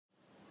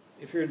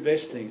if you're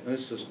investing, and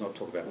let's just not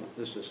talk about it,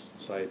 let's just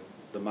say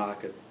the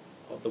market,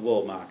 the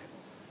world market.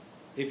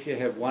 If you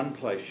have one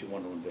place you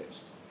want to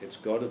invest, it's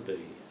got to be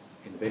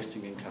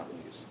investing in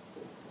companies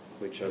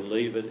which are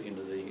levered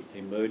into the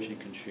emerging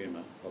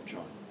consumer of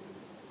China.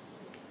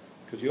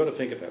 Because you've got to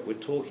think about it, we're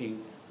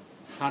talking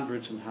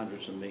hundreds and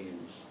hundreds of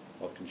millions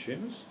of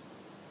consumers.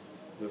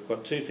 We've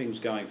got two things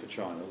going for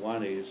China.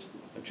 One is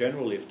a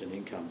general lift in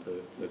income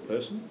per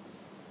person,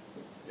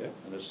 yeah,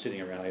 and it's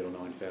sitting around 8,000 or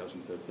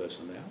 9,000 per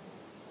person now.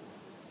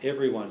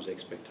 Everyone's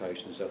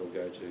expectation is that'll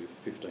go to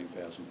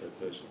 15,000 per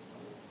person.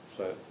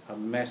 So a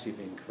massive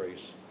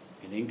increase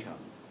in income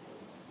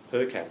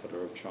per capita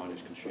of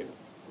Chinese consumer.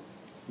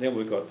 Then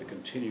we've got the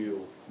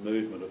continual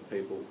movement of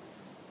people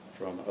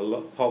from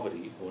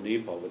poverty or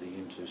near poverty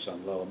into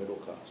some lower middle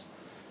class.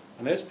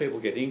 And as people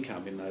get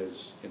income in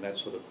that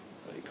sort of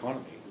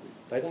economy,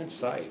 they don't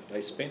save,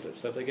 they spend it.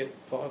 So if they get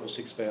 5,000 or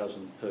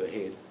 6,000 per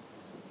head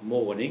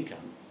more in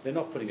income, they're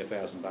not putting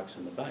 $1,000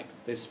 in the bank.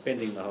 They're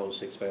spending the whole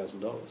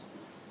 $6,000.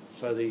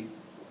 So the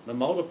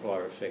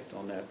multiplier effect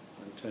on that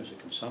in terms of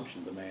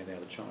consumption demand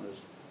out of China is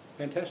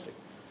fantastic.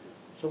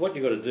 So what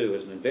you've got to do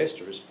as an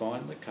investor is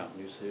find the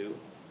companies who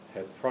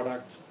have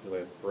product, who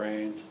have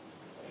brand,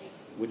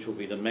 which will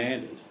be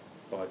demanded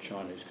by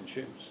Chinese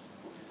consumers.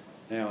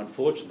 Now,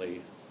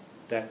 unfortunately,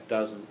 that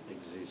doesn't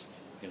exist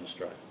in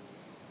Australia.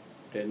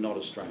 They're not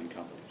Australian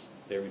companies,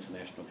 they're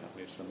international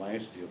companies. So my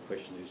answer to your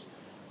question is,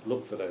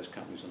 look for those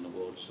companies in the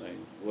world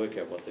scene, work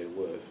out what they're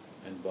worth,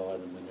 and buy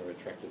them when they're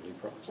attractively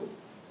priced.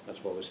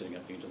 That's why we're setting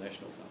up the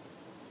international fund.